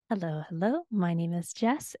Hello, hello. My name is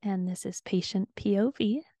Jess, and this is Patient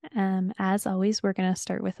POV. As always, we're going to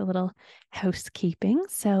start with a little housekeeping.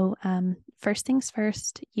 First things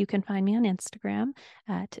first, you can find me on Instagram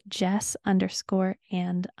at Jess underscore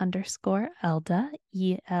and underscore Elda,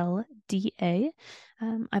 ELDA.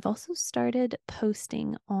 I've also started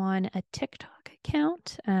posting on a TikTok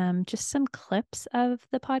account, just some clips of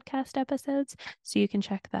the podcast episodes. So you can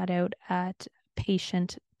check that out at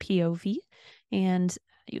Patient POV. And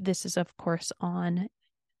this is, of course, on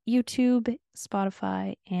YouTube,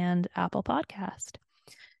 Spotify, and Apple Podcast.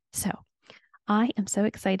 So I am so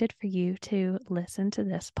excited for you to listen to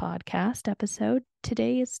this podcast episode.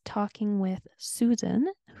 Today is talking with Susan,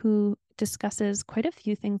 who discusses quite a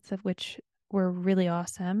few things of which were really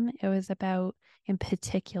awesome. It was about, in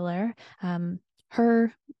particular,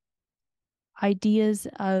 her ideas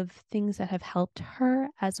of things that have helped her,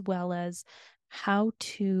 as well as how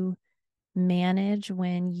to manage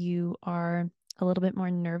when you are a little bit more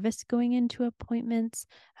nervous going into appointments.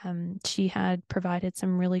 She had provided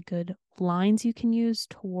some really good lines you can use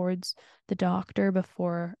towards the doctor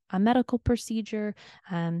before a medical procedure,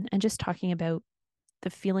 and just talking about the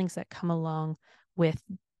feelings that come along with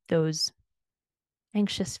those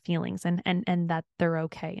anxious feelings and that they're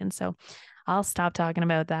okay. And so I'll stop talking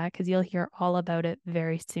about that because you'll hear all about it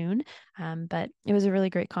very soon. But it was a really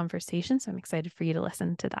great conversation, so I'm excited for you to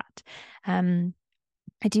listen to that.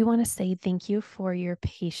 I do want to say thank you for your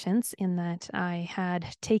patience in that I had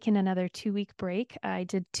taken another 2-week break. I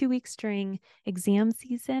did 2 weeks during exam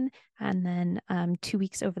season and then 2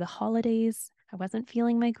 weeks over the holidays. I wasn't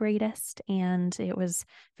feeling my greatest and it was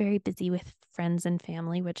very busy with friends and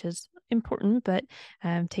family, which is important, but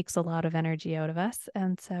takes a lot of energy out of us.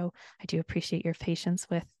 And so I do appreciate your patience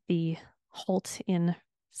with the halt in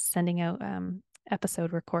sending out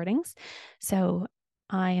episode recordings. So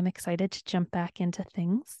I am excited to jump back into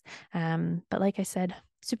things. But like I said,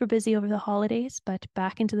 super busy over the holidays, but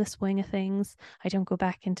back into the swing of things. I don't go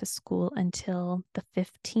back into school until the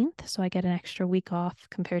 15th, so I get an extra week off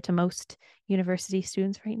compared to most university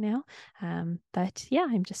students right now. But yeah,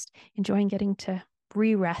 I'm just enjoying getting to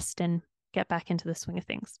re-rest and get back into the swing of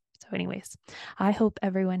things. So anyways, I hope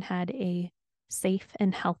everyone had a safe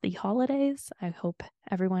and healthy holidays. I hope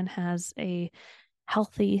everyone has a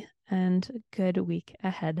healthy and good week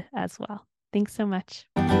ahead as well. Thanks so much.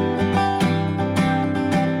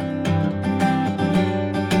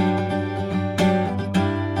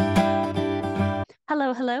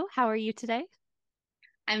 Hello, hello. How are you today?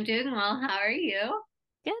 I'm doing well. How are you?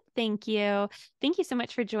 Good, thank you. Thank you so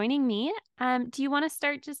much for joining me. Do you want to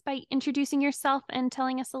start just by introducing yourself and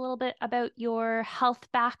telling us a little bit about your health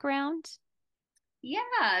background?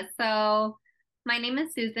 Yeah, so my name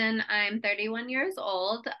is Susan. I'm 31 years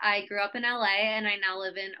old. I grew up in LA and I now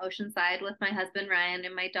live in Oceanside with my husband Ryan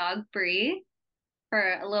and my dog Bree.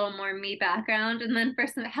 For a little more me background. And then for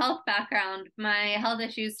some health background, my health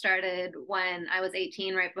issues started when I was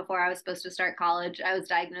 18, right before I was supposed to start college. I was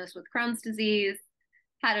diagnosed with Crohn's disease,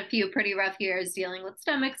 had a few pretty rough years dealing with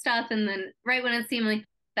stomach stuff. And then right when it seemed like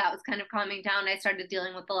that was kind of calming down, I started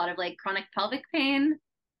dealing with a lot of like chronic pelvic pain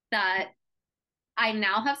that I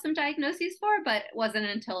now have some diagnoses for, but it wasn't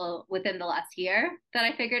until within the last year that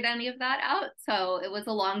I figured any of that out. So it was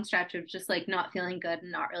a long stretch of just like not feeling good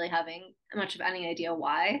and not really having much of any idea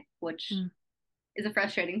why, which Mm, is a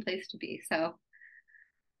frustrating place to be. So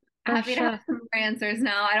for happy to have sure. some more answers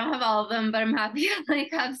now. I don't have all of them, but I'm happy to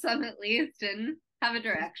like have some at least and have a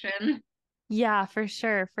direction. Yeah, for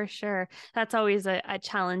sure, for sure. That's always a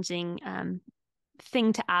challenging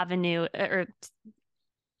thing to avenue or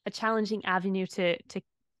a challenging avenue to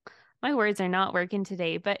my words are not working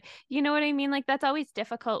today, but you know what I mean? Like that's always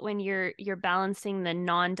difficult when you're balancing the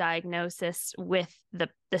non-diagnosis with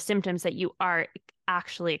the symptoms that you are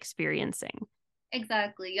actually experiencing.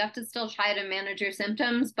 Exactly. You have to still try to manage your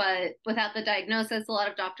symptoms, but without the diagnosis, a lot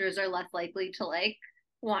of doctors are less likely to like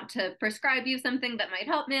want to prescribe you something that might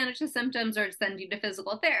help manage the symptoms or send you to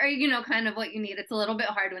physical therapy, kind of what you need. It's a little bit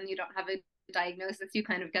hard when you don't have a diagnosis. You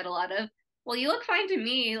kind of get a lot of, well, you look fine to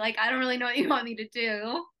me. Like, I don't really know what you want me to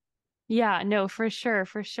do. Yeah, no, for sure,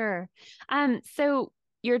 for sure. So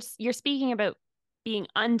you're speaking about being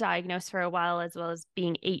undiagnosed for a while as well as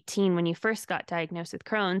being 18 when you first got diagnosed with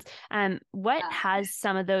Crohn's. What Yeah. has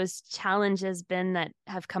some of those challenges been that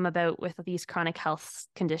have come about with these chronic health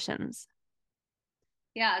conditions?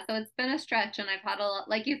 Yeah. So it's been a stretch and I've had a lot,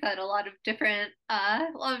 like you said, a lot of different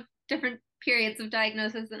periods of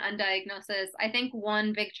diagnosis and undiagnosis. I think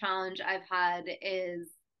one big challenge I've had is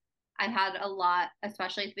I've had a lot,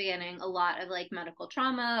 especially at the beginning, a lot of like medical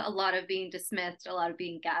trauma, a lot of being dismissed, a lot of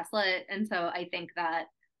being gaslit. And so I think that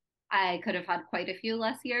I could have had quite a few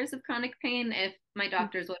less years of chronic pain if my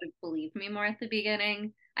doctors would have believed me more at the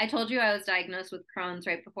beginning. I told you I was diagnosed with Crohn's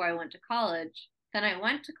right before I went to college. Then I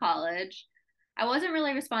went to college. I wasn't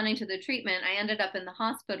really responding to the treatment. I ended up in the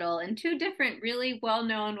hospital, and two different, really well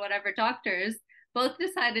known, whatever doctors both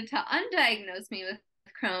decided to undiagnose me with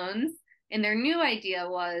Crohn's. And their new idea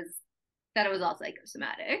was that it was all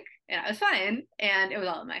psychosomatic and I was fine and it was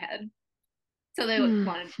all in my head. So they Mm.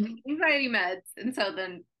 wanted to take anxiety meds. And so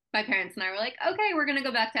then my parents and I were like, okay, we're going to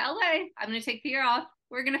go back to LA. I'm going to take the year off.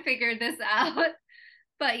 We're going to figure this out.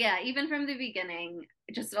 But yeah, even from the beginning,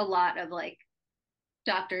 just a lot of like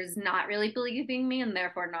doctors not really believing me and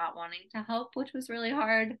therefore not wanting to help, which was really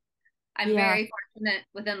hard. I'm Yeah. very fortunate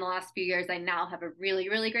within the last few years. I now have a really,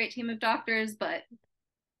 really great team of doctors, but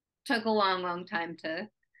took a long, long time to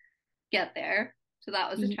get there. So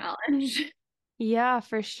that was a Y- challenge. Yeah,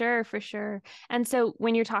 for sure, for sure. And so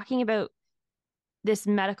when you're talking about this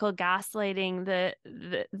medical gaslighting,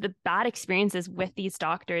 the bad experiences with these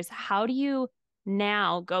doctors, how do you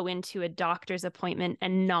now go into a doctor's appointment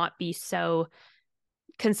and not be so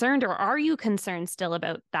concerned, or are you concerned still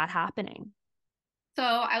about that happening? So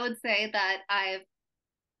I would say that I've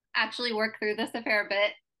actually worked through this a fair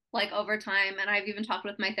bit, like over time, and I've even talked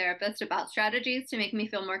with my therapist about strategies to make me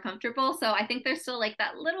feel more comfortable. So I think there's still like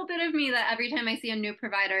that little bit of me that every time I see a new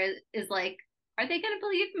provider is like, are they going to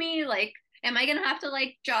believe me? Like, am I going to have to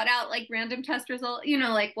like jot out like random test results,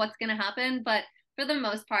 like what's going to happen? But for the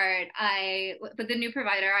most part, with the new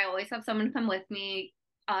provider, I always have someone come with me,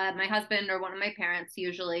 my husband or one of my parents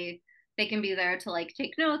usually. They can be there to like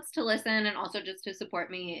take notes, to listen, and also just to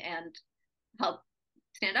support me and help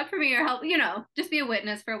stand up for me or help, just be a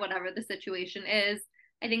witness for whatever the situation is.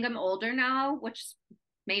 I think I'm older now, which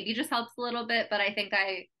maybe just helps a little bit, but I think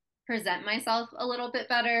I present myself a little bit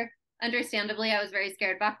better. Understandably, I was very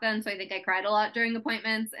scared back then, so I think I cried a lot during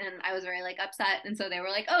appointments and I was very like upset. And so they were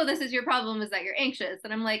like, "Oh, this is your problem, is that you're anxious."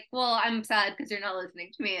 And I'm like, "Well, I'm sad because you're not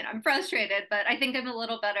listening to me and I'm frustrated, but I think I'm a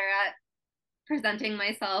little better at presenting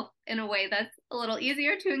myself in a way that's a little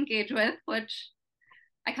easier to engage with, which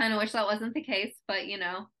I kind of wish that wasn't the case, but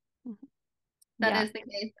that Yeah. is the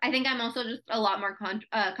case. I think I'm also just a lot more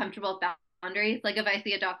comfortable with boundaries. Like if I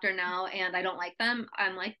see a doctor now and I don't like them,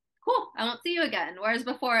 I'm like, cool, I won't see you again. Whereas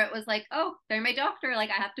before it was like, oh, they're my doctor.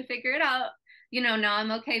 Like I have to figure it out. Now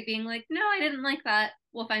I'm okay being like, no, I didn't like that.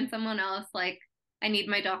 We'll find someone else. Like I need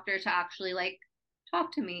my doctor to actually like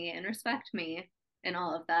talk to me and respect me and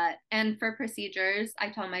all of that. And for procedures, I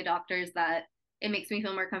tell my doctors that it makes me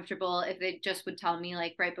feel more comfortable if they just would tell me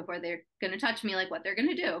like right before they're going to touch me, like what they're going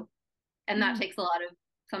to do. And that Yeah. takes a lot of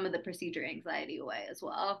some of the procedure anxiety away as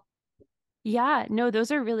well. Yeah, no,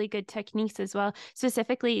 those are really good techniques as well.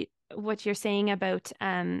 Specifically, what you're saying about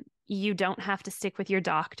you don't have to stick with your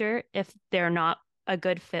doctor if they're not a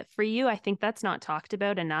good fit for you. I think that's not talked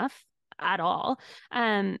about enough at all.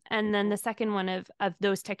 And then the second one of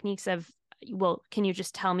those techniques of, well, can you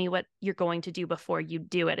just tell me what you're going to do before you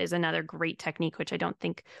do it, is another great technique, which I don't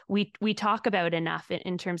think we talk about enough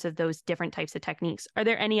in terms of those different types of techniques. Are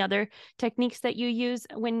there any other techniques that you use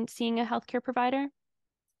when seeing a healthcare provider?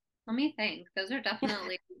 Let me think. Those are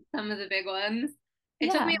definitely some of the big ones.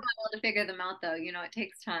 It took me a Yeah. while to figure them out though. It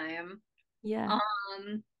takes time. Yeah.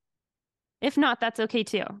 Um, If not, that's okay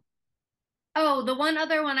too. oh, the one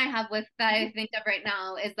other one I have with that Mhm. I think of right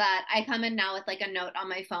now is that I come in now with like a note on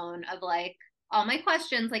my phone of like all my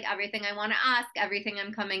questions, like everything I want to ask, everything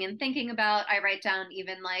I'm coming and thinking about. I write down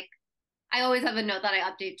even like I always have a note that I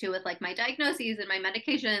update to with like my diagnoses and my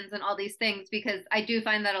medications and all these things because I do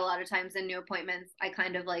find that a lot of times in new appointments, I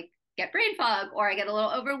kind of like get brain fog or I get a little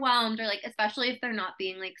overwhelmed or like, especially if they're not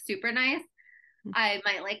being like super nice, I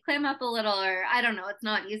might like clam up a little or I don't know, it's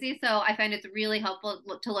not easy. So I find it's really helpful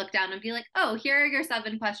to look down and be like, oh, here are your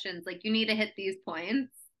 7 questions. Like you need to hit these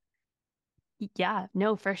points. Yeah,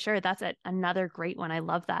 no, for sure. That's another great one. I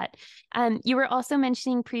love that. You were also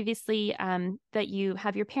mentioning previously that you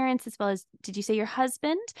have your parents as well as, did you say your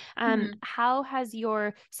husband? Mhm. How has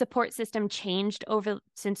your support system changed over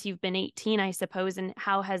since you've been 18, I suppose, and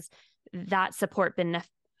how has that support been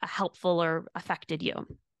helpful or affected you?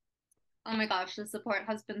 Oh my gosh, the support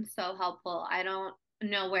has been so helpful. I don't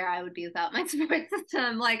know where I would be without my support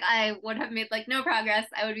system. Like I would have made like no progress.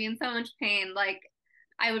 I would be in so much pain. Like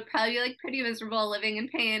I would probably be like pretty miserable living in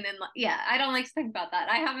pain and like, yeah, I don't like to think about that.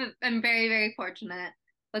 I'm very, very fortunate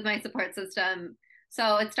with my support system.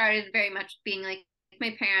 So it started very much being like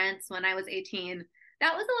my parents when I was 18.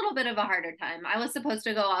 That was a little bit of a harder time. I was supposed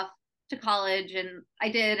to go off to college and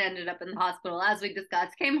I did ended up in the hospital as we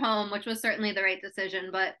discussed, came home, which was certainly the right decision,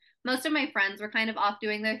 but most of my friends were kind of off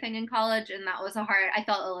doing their thing in college and that was a hard I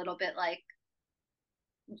felt a little bit like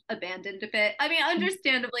abandoned a bit. I mean,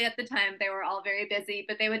 understandably at the time they were all very busy,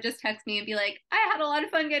 but they would just text me and be like, I had a lot of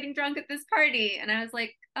fun getting drunk at this party. And I was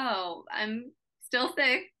like, oh, I'm still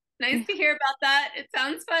sick. Nice to hear about that. It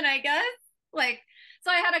sounds fun, I guess. Like,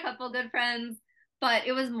 so I had a couple good friends, but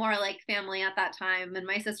it was more like family at that time. And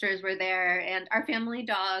my sisters were there, and our family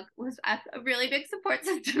dog was a really big support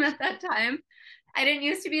system at that time. I didn't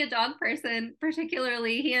used to be a dog person,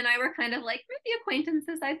 particularly. He and I were kind of like maybe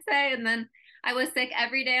acquaintances, I'd say. And then I was sick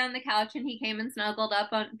every day on the couch, and he came and snuggled up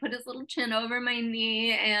on, put his little chin over my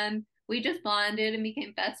knee, and we just bonded and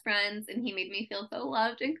became best friends. And he made me feel so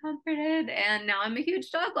loved and comforted. And now I'm a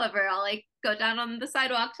huge dog lover. I'll like go down on the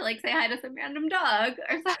sidewalk to like say hi to some random dog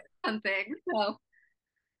or something. So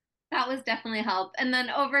that was definitely help. And then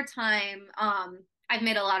over time, I've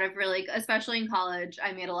made a lot of really, especially in college,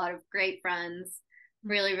 I made a lot of great friends,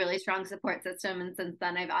 really, really strong support system. And since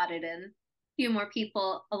then, I've added in a few more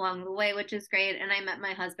people along the way, which is great. And I met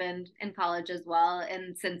my husband in college as well.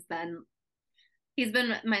 And since then, he's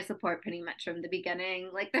been my support pretty much from the beginning.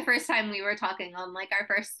 Like the first time we were talking on like our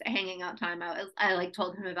first hanging out time, I like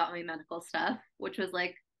told him about my medical stuff, which was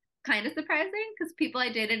like kind of surprising because people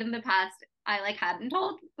I dated in the past I like hadn't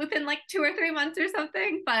told within like 2 or 3 months or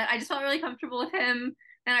something. But I just felt really comfortable with him.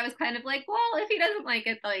 And I was kind of like, well, if he doesn't like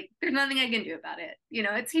it, like there's nothing I can do about it. You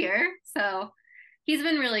know, it's here. So he's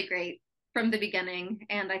been really great from the beginning.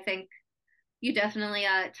 And I think you definitely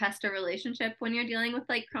test a relationship when you're dealing with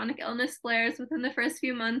like chronic illness flares within the first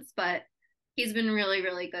few months, but he's been really,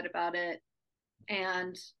 really good about it.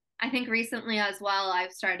 And I think recently as well,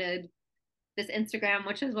 I've started this Instagram,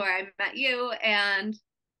 which is where I met you, and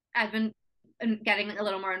I've been getting a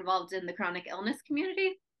little more involved in the chronic illness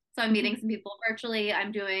community. So I'm meeting some people virtually.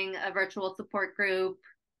 I'm doing a virtual support group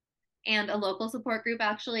and a local support group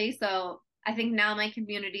actually. So I think now my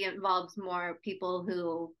community involves more people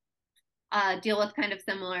who deal with kind of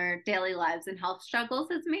similar daily lives and health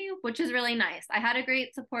struggles as me, which is really nice. I had a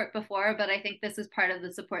great support before, but I think this is part of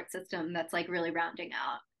the support system that's like really rounding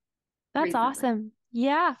out That's recently. awesome.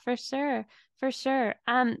 Yeah, for sure. For sure.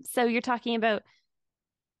 So you're talking about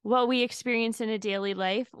what we experience in a daily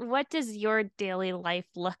life. What does your daily life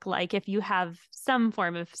look like if you have some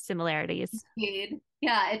form of similarities? Indeed.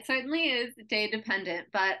 Yeah, it certainly is day dependent,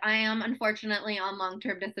 but I am unfortunately on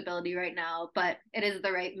long-term disability right now, but it is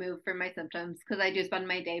the right move for my symptoms because I do spend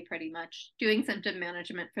my day pretty much doing symptom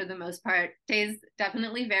management for the most part. Days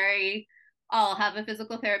definitely vary. I'll have a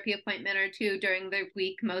physical therapy appointment or two during the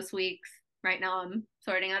week, most weeks. Right now I'm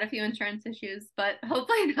sorting out a few insurance issues, but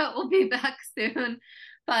hopefully that will be back soon.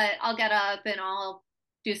 But I'll get up and I'll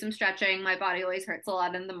do some stretching. My body always hurts a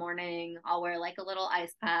lot in the morning. I'll wear like a little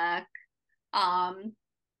ice pack. um,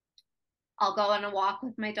 I'll go on a walk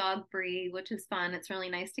with my dog Bree, which is fun. It's really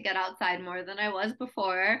nice to get outside more than I was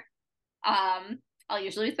before. I'll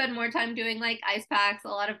usually spend more time doing like ice packs. A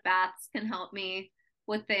lot of baths can help me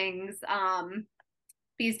with things.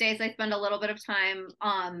 These days I spend a little bit of time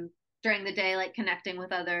during the day like connecting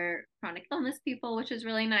with other chronic illness people, which is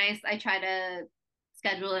really nice. I try to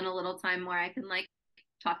schedule in a little time where I can like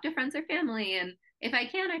talk to friends or family, and if I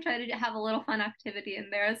can, I try to have a little fun activity in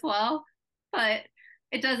there as well. But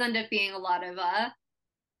it does end up being a lot of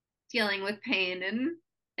dealing with pain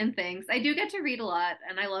and things. I do get to read a lot,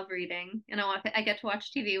 and I love reading, and I get to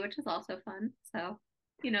watch TV, which is also fun. So,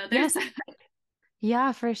 you know, there's Yes. that.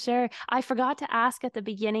 Yeah, for sure. I forgot to ask at the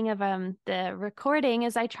beginning of the recording,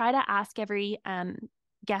 as I try to ask every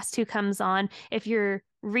guest who comes on, if you're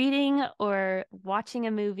reading or watching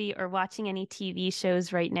a movie or watching any TV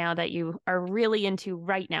shows right now that you are really into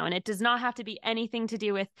right now. And it does not have to be anything to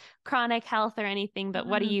do with chronic health or anything, but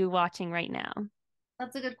what are you watching right now?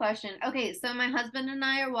 That's a good question. Okay, so my husband and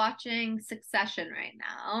I are watching Succession right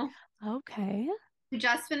now. Okay. We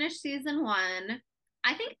just finished season 1.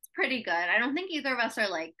 I think it's pretty good. I don't think either of us are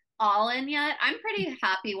like all in yet. I'm pretty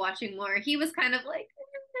happy watching more. He was kind of like,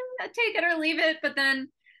 take it or leave it. But then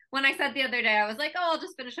when I said the other day, I was like, oh, I'll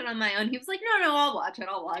just finish it on my own. He was like, no, no, I'll watch it.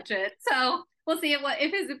 I'll watch it. So we'll see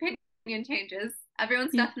if his opinion changes.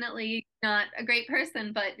 Everyone's Yeah. definitely not a great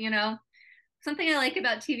person, but you know, something I like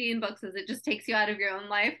about TV and books is it just takes you out of your own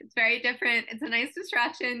life. It's very different. It's a nice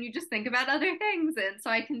distraction. You just think about other things. And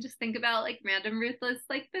so I can just think about like random ruthless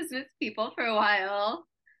like business people for a while.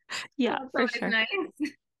 So Yeah, it's for always sure.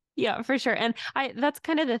 nice. Yeah, for sure. And I that's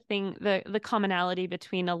kind of the thing, the commonality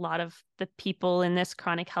between a lot of the people in this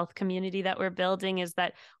chronic health community that we're building is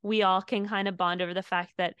that we all can kind of bond over the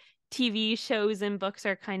fact that TV shows and books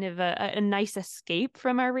are kind of a nice escape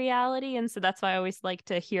from our reality. And so that's why I always like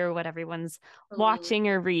to hear what everyone's Absolutely. watching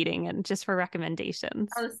or reading and just for recommendations.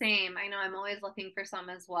 Oh, same. I know I'm always looking for some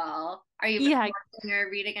as well. Are you Yeah, watching or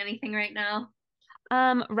reading anything right now?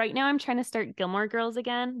 Right now I'm trying to start Gilmore Girls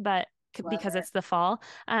again, but Love because it. it's the fall.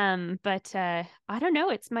 But I don't know,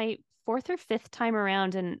 it's my fourth or fifth time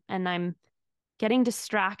around and I'm getting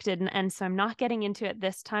distracted and so I'm not getting into it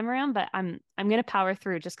this time around, but I'm gonna power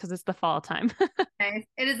through just because it's the fall time. Nice.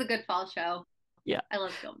 It is a good fall show. Yeah. I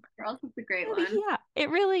love Gilmore Girls. It's a great one. Yeah, it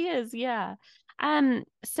really is. Yeah.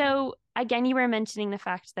 So again, you were mentioning the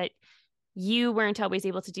fact that you weren't always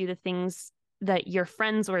able to do the things that your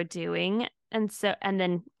friends were doing. And so, and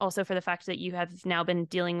then also for the fact that you have now been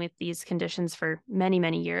dealing with these conditions for many,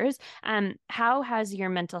 many years. How has your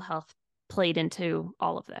mental health played into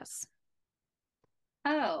all of this?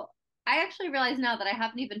 Oh, I actually realize now that I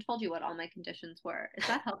haven't even told you what all my conditions were. Is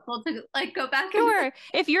that helpful to like go back and Sure.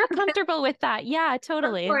 If you're comfortable with that. Yeah, of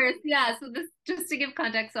totally. course, yeah. So this just to give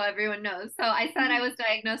context so everyone knows. So I said I Mhm. was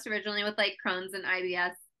diagnosed originally with like Crohn's and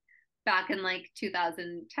IBS back in like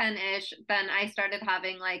 2010-ish. Then I started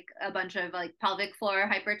having like a bunch of like pelvic floor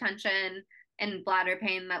hypertension and bladder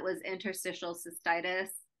pain that was interstitial cystitis.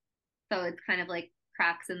 So it's kind of like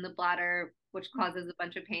cracks in the bladder, which causes a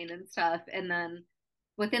bunch of pain and stuff. And then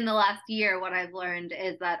within the last year, what I've learned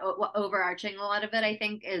is that overarching a lot of it, I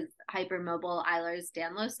think, is hypermobile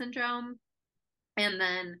Ehlers-Danlos syndrome. And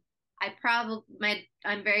then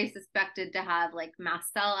I'm very suspected to have like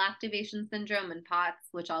mast cell activation syndrome and POTS,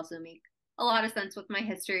 which also make a lot of sense with my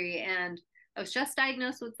history. And I was just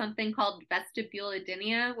diagnosed with something called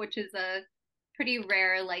vestibulodynia, which is a pretty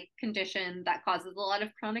rare like condition that causes a lot of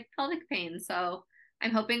chronic pelvic pain. So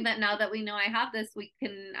I'm hoping that now that we know I have this, we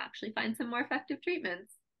can actually find some more effective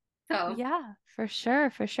treatments. So, of Yeah, for sure,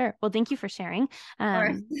 for sure. Well, thank you for sharing.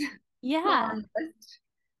 course, a Yeah. long list.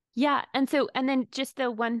 Yeah. And so, and then just the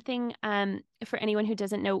one thing, for anyone who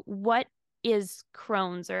doesn't know, what is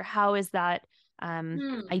Crohn's or how is that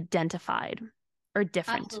Hmm, identified or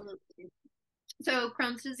different? absolutely. So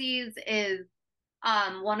Crohn's disease is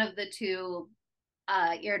one of the two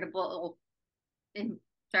irritable, in,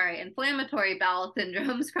 inflammatory bowel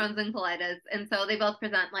syndromes, Crohn's and colitis, and so they both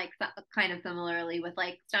present like kind of similarly with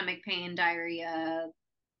like stomach pain, diarrhea,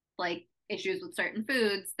 like issues with certain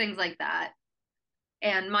foods, things like that.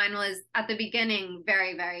 And mine was at the beginning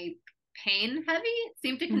very, very pain heavy. It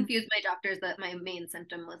seemed to Mm. confuse my doctors that my main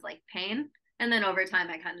symptom was like pain. And then over time,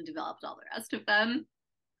 I kind of developed all the rest of them.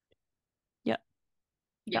 Yep.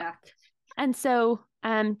 Yep. Yeah. And so,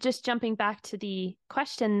 just jumping back to the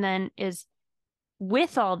question then is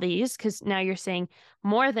with all these, because now you're saying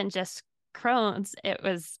more than just Crohn's, it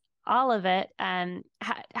was all of it.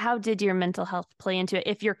 How did your mental health play into it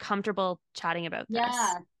if you're comfortable chatting about this?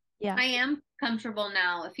 Yeah. Yeah. I am comfortable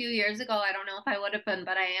now. A few years ago, I don't know if I would have been,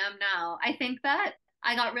 but I am now. I think that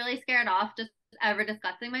I got really scared off just ever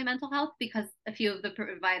discussing my mental health because a few of the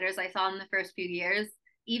providers I saw in the first few years,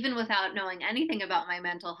 even without knowing anything about my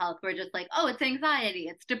mental health, were just like, oh, it's anxiety,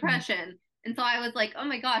 it's Mm. depression. And so I was like, oh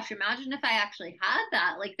my gosh, imagine if I actually had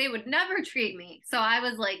that. Like they would never treat me. So I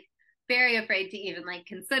was like very afraid to even like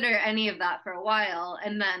consider any of that for a while.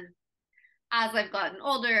 And then as I've gotten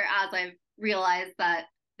older, as I've realized that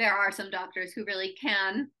there are some doctors who really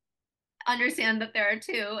can understand that there are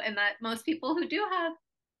two, and that most people who do have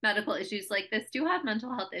medical issues like this do have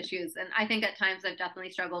mental health issues. And I think at times I've definitely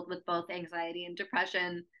struggled with both anxiety and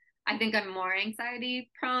depression. I think I'm more anxiety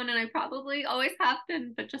prone, and I probably always have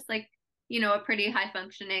been, but just like, a pretty high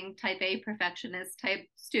functioning type A perfectionist type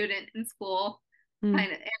student in school, Mm.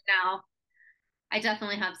 kind of. And now I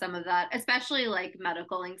definitely have some of that, especially like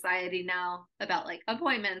medical anxiety now about like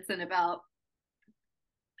appointments and about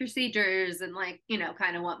procedures and like,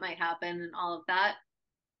 kind of what might happen and all of that.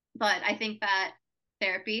 But I think that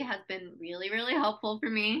therapy has been really, really helpful for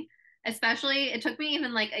me. Especially, it took me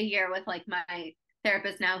even like a year with like my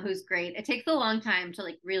therapist now, who's great. It takes a long time to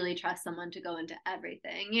like really trust someone to go into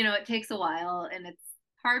everything. It takes a while and it's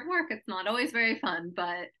hard work. It's not always very fun,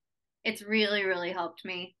 but it's really, really helped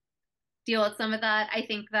me deal with some of that. I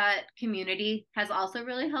think that community has also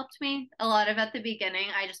really helped me. A lot of at the beginning,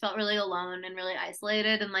 I just felt really alone and really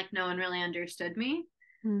isolated and like no one really understood me.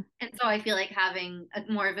 Mm. And so I feel like having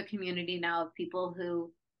more of a community now of people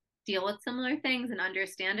who deal with similar things and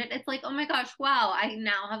understand it, it's like, oh my gosh, wow, I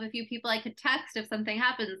now have a few people I could text if something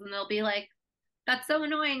happens and they'll be like, that's so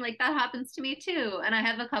annoying. Like that happens to me too. And I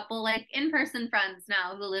have a couple like in-person friends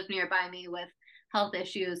now who live nearby me with health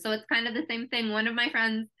issues. So it's kind of the same thing. One of my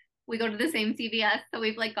friends, we go to the same CVS, so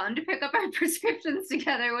we've like gone to pick up our prescriptions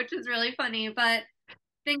together, which is really funny. But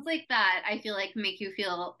things like that, I feel like make you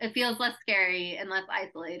feel it feels less scary and less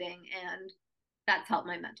isolating, and that's helped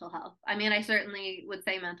my mental health. I mean, I certainly would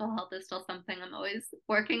say mental health is still something I'm always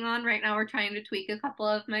working on. Right now, we're trying to tweak a couple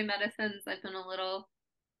of my medicines. I've been a little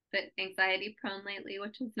bit anxiety prone lately,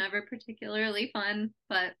 which is never particularly fun.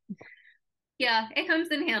 But yeah, it comes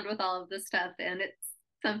in hand with all of this stuff. And it's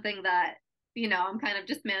something that, I'm kind of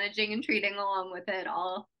just managing and treating along with it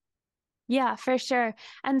all. Yeah, for sure.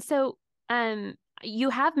 And so,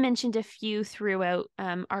 you have mentioned a few throughout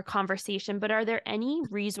our conversation, but are there any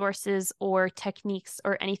resources or techniques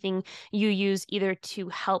or anything you use either to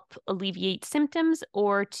help alleviate symptoms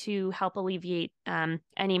or to help alleviate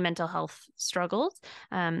any mental health struggles?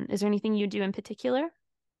 Is there anything you do in particular?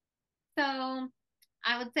 So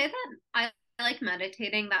I would say that I like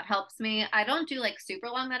meditating. That helps me. I don't do like super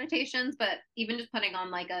long meditations, but even just putting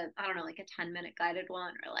on like I don't know, like a 10-minute guided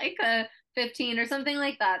one or like a 15 or something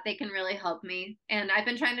like that, they can really help me. And I've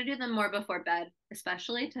been trying to do them more before bed,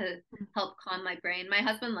 especially to help calm my brain. My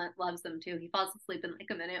husband loves them too. He falls asleep in like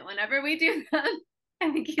a minute whenever we do them.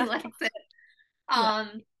 I think he That's likes awesome. it. Yeah,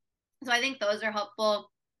 Um, so I think those are helpful.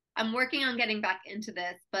 I'm working on getting back into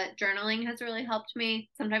this, but journaling has really helped me.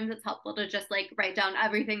 Sometimes it's helpful to just like write down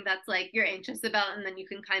everything that's like you're anxious about, and then you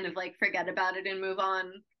can kind of like forget about it and move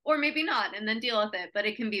on, or maybe not, and then deal with it. But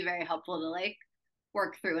it can be very helpful to like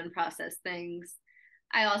work through and process things.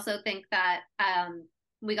 I also think that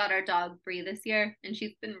we got our dog Bree this year, and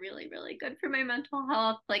she's been really, really good for my mental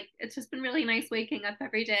health. Like it's just been really nice waking up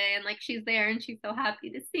every day and like she's there and she's so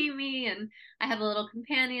happy to see me, and I have a little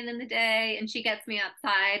companion in the day, and she gets me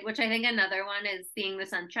outside, which I think another one is seeing the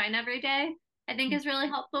sunshine every day. I think is really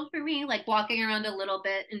helpful for me, like walking around a little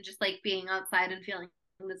bit and just like being outside and feeling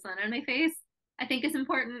the sun on my face. I think is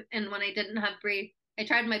important. And when I didn't have Bree, I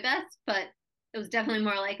tried my best, but it was definitely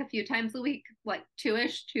more like a few times a week, like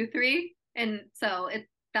two-ish, two, three. And so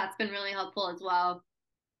that's been really helpful as well.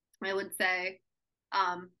 I would say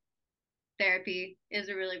um, therapy is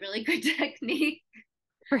a really, really good technique.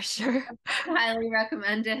 for sure. I highly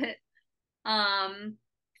recommend it. Um,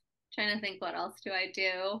 Trying to think what else do I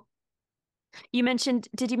do?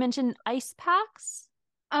 Did you mention ice packs?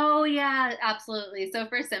 Oh yeah, absolutely. So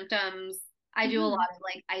for symptoms, I do a Hmm. lot of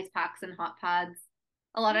like ice packs and hot pads.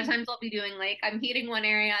 A lot of times I'll be doing like I'm heating one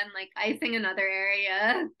area and like icing another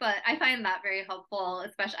area, but I find that very helpful,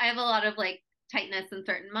 especially I have a lot of like tightness in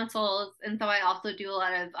certain muscles, and so I also do a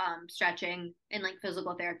lot of stretching and like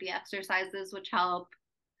physical therapy exercises which help.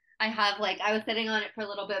 I have like I was sitting on it for a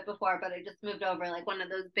little bit before, but I just moved over like one of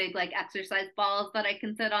those big like exercise balls that I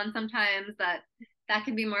can sit on sometimes that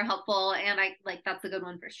can be more helpful, and I like that's a good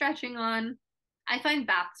one for stretching on. I find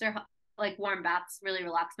baths are like warm baths really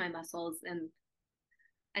relax my muscles, and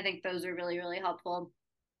I think those are really really helpful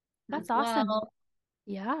That's as awesome. well.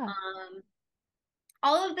 Yeah. Um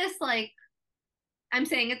all of this like I'm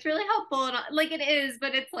saying it's really helpful and like it is,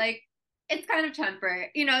 but it's like it's kind of temporary.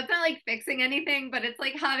 It's not like fixing anything, but it's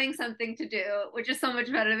like having something to do, which is so much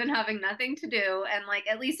better than having nothing to do. And like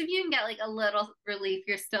at least if you can get like a little relief,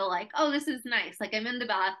 you're still like, oh, this is nice. Like I'm in the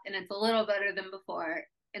bath and it's a little better than before.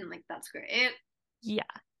 And like that's great. Yeah,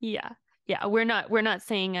 yeah, yeah. We're not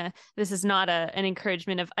saying this is not an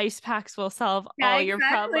encouragement of ice packs will solve Yeah, all your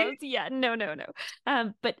exactly. problems. Yeah, no, no,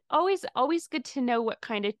 no. But always good to know what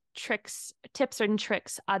kind of tips and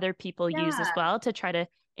tricks other people use as Yeah, well to try to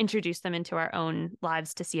introduce them into our own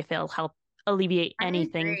lives to see if it'll help alleviate I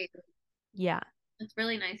anything. agree. Yeah. It's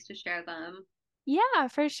really nice to share them. Yeah,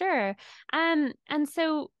 for sure. And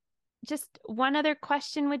so just one other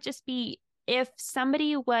question would just be if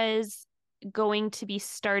somebody was going to be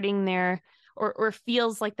starting their or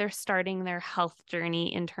feels like they're starting their health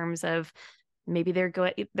journey in terms of maybe they're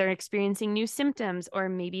experiencing new symptoms, or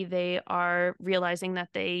maybe they are realizing that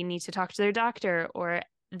they need to talk to their doctor, or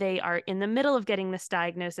they are in the middle of getting this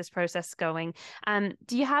diagnosis process going.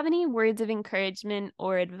 Do you have any words of encouragement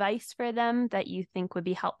or advice for them that you think would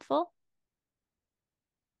be helpful?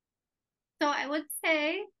 So I would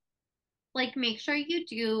say like make sure you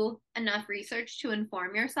do enough research to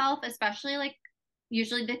inform yourself, especially like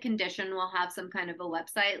usually the condition will have some kind of a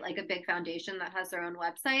website, like a big foundation that has their own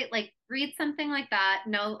website. Like read something like that,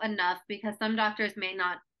 know enough because some doctors may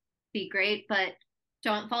not be great, but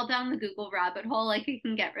don't fall down the Google rabbit hole. Like it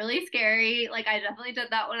can get really scary. Like I definitely did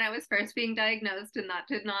that when I was first being diagnosed, and that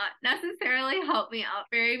did not necessarily help me out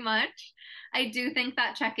very much. I do think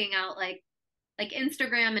that checking out like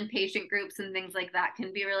Instagram and patient groups and things like that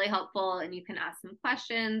can be really helpful, and you can ask some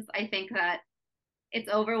questions. I think that it's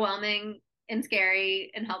overwhelming and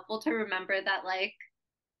scary and helpful to remember that like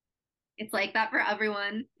it's like that for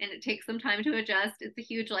everyone and it takes some time to adjust. It's a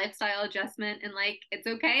huge lifestyle adjustment, and like it's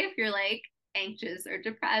okay if you're like anxious or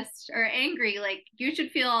depressed or angry. Like you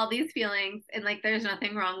should feel all these feelings, and like there's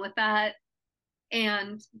nothing wrong with that.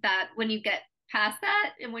 And that when you get past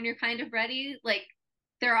that and when you're kind of ready, like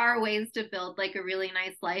there are ways to build like a really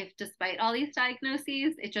nice life despite all these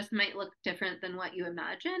diagnoses. It just might look different than what you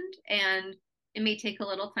imagined. And it may take a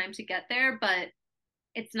little time to get there, but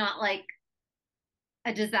it's not like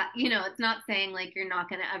a disaster, it's not saying like you're not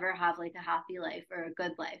going to ever have like a happy life or a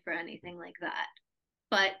good life or anything like that.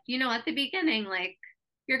 But, at the beginning, like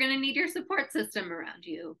you're going to need your support system around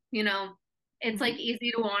you. It's like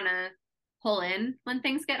easy to want to pull in when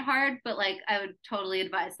things get hard, but like I would totally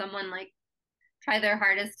advise someone like try their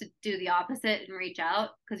hardest to do the opposite and reach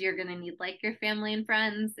out because you're going to need like your family and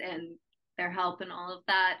friends and their help and all of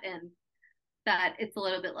that. And that it's a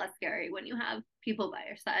little bit less scary when you have people by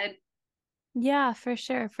your side. Yeah, for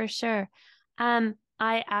sure, for sure.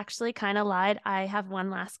 I actually kind of lied. I have one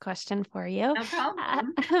last question for you. No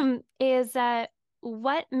problem. Is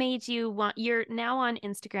what made you you're now on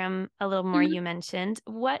Instagram a little more, Mhm. you mentioned.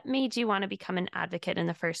 What made you want to become an advocate in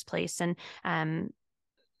the first place? And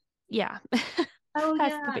yeah, Oh,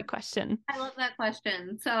 that's the yeah. big question. I love that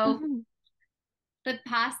question. So, Mhm. the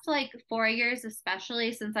past like 4 years,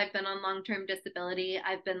 especially since I've been on long-term disability,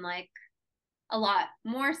 I've been like a lot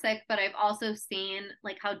more sick, but I've also seen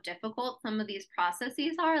like how difficult some of these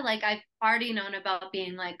processes are. Like I've already known about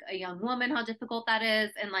being like a young woman, how difficult that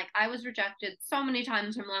is. And like I was rejected so many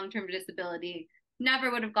times from long-term disability.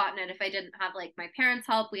 Never would have gotten it if I didn't have like my parents'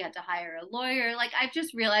 help. We had to hire a lawyer. Like I've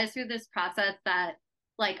just realized through this process that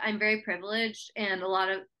like I'm very privileged and a lot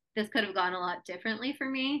of this could have gone a lot differently for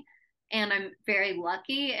me, and I'm very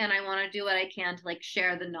lucky, and I want to do what I can to like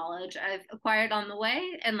share the knowledge I've acquired on the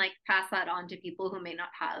way and like pass that on to people who may not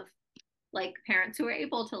have like parents who are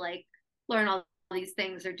able to like learn all these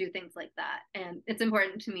things or do things like that. And it's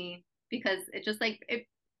important to me because it just like it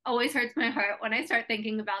always hurts my heart when I start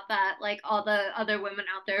thinking about that, like all the other women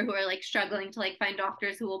out there who are like struggling to like find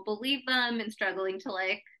doctors who will believe them and struggling to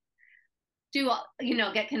like do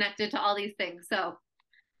get connected to all these things. So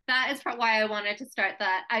that is why I wanted to start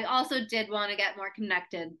that. I also did want to get more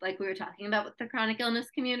connected, like we were talking about with the chronic illness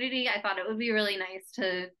community. I thought it would be really nice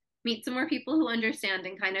to meet some more people who understand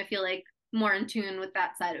and kind of feel like more in tune with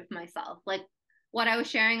that side of myself. Like what I was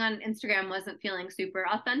sharing on Instagram wasn't feeling super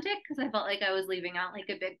authentic because I felt like I was leaving out like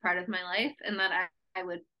a big part of my life, and that I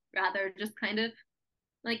would rather just kind of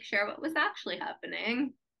like share what was actually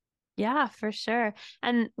happening. Yeah, for sure.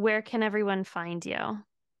 And where can everyone find you?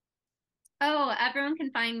 Oh, everyone can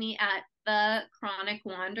find me at the Chronic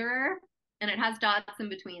Wanderer, and it has dots in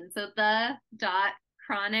between. So the dot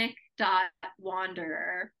chronic dot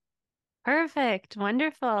wanderer. Perfect.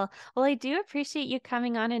 Wonderful. Well, I do appreciate you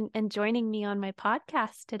coming on and joining me on my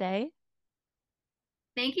podcast today.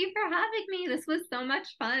 Thank you for having me. This was so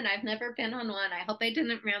much fun. I've never been on one. I hope I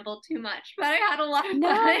didn't ramble too much, but I had a lot of fun.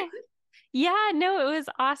 No. Yeah, no, it was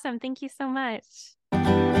awesome. Thank you so much.